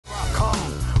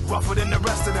rougher than the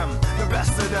rest of them, the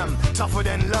best of them, tougher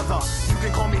than leather. You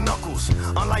can call me Knuckles.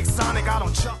 Unlike Sonic, I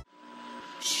don't chuck.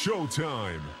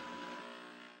 Showtime.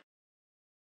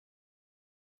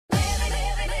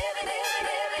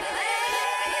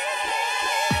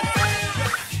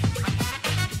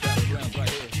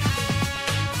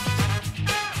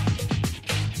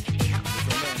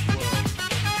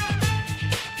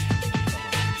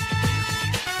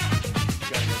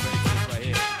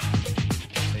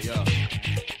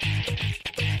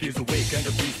 And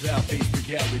the beast now face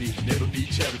reality, never be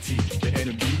charity. The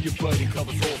enemy you're fighting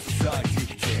covers all society.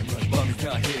 Damn right, mommy's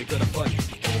not here, gonna fight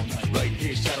all night. Right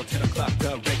here, shadow 10 o'clock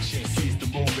direction. Seize the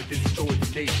moment, destroy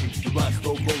the nation. You run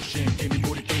slow motion, give me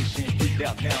motivation. Beat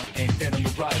out now, and then on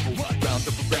the rival. Round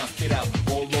up around, spit out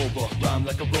all over. Rhyme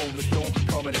like a rolling stone,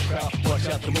 come in the crowd. Watch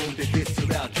out the moon, they diss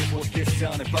around. This was this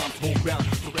sound and bombs whole ground.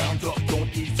 Surround up, don't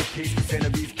ease your pace, cause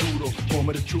enemies brutal. Form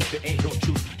of the truth, there ain't no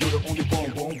truth. You're the only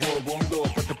one world, one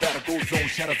love. But the battle goes on,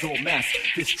 shadows all mass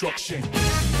destruction.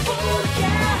 Oh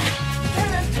yeah,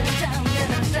 down, down,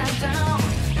 baby, baby, down,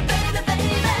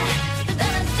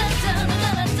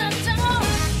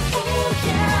 oh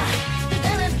yeah, down,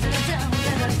 baby, baby, oh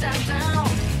yeah, down,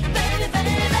 baby,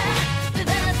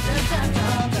 baby,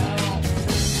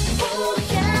 oh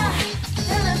yeah,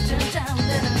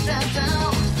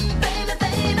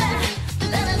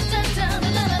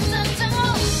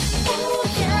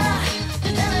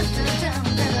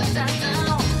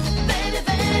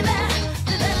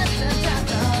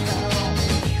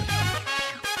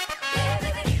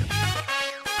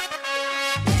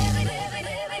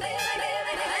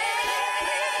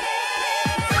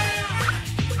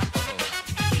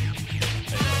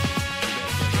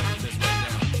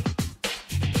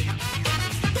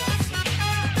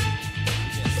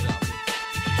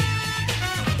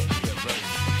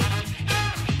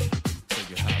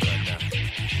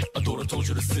 Told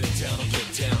you to sit down or get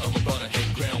down. I'm about to hit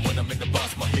ground when I'm in the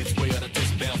box. My head's way out of this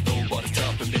bounds. Nobody's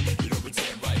stopping me. You know it's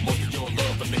damn right. Most of you are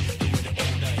loving me. Doing it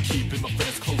all night. Keeping my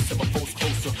friends close and my foes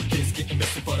closer. Things getting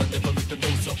messy, but I never let the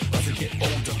nose up. As I get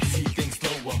older, see things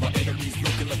slower. My enemies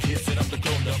looking like kids, and I'm the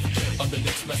grown up. I'm the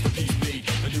next masterpiece made.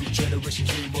 A new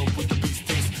generation came up with the beast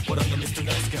things. But I'm the Mr.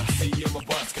 Nice Guy. See, I'm a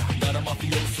wise guy. Not a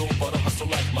mafioso, but a hustle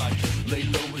like mine. Lay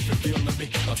low if you're feeling me.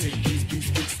 I'll take these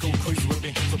beats, go crazy with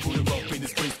me. So put it up in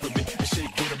this place for me.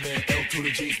 Shake with a man, L to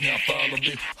the G's, now follow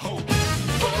me. Ho!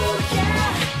 Oh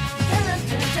yeah,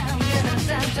 down, baby, baby, oh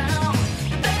yeah, down,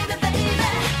 baby, baby,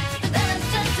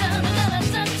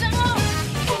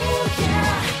 oh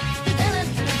yeah,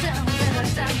 down,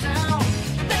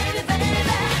 baby, baby,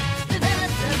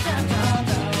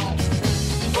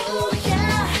 oh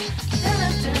yeah.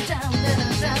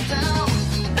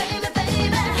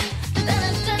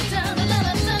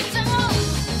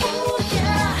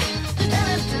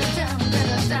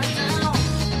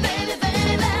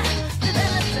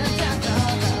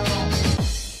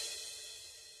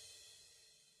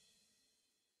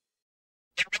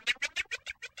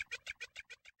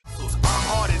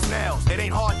 It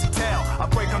ain't hard to tell. I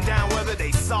break them down whether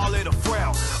they solid or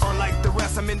frail. Unlike the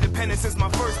rest, I'm independent since my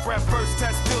first breath. First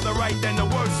test, feel the right, then the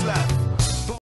worst left.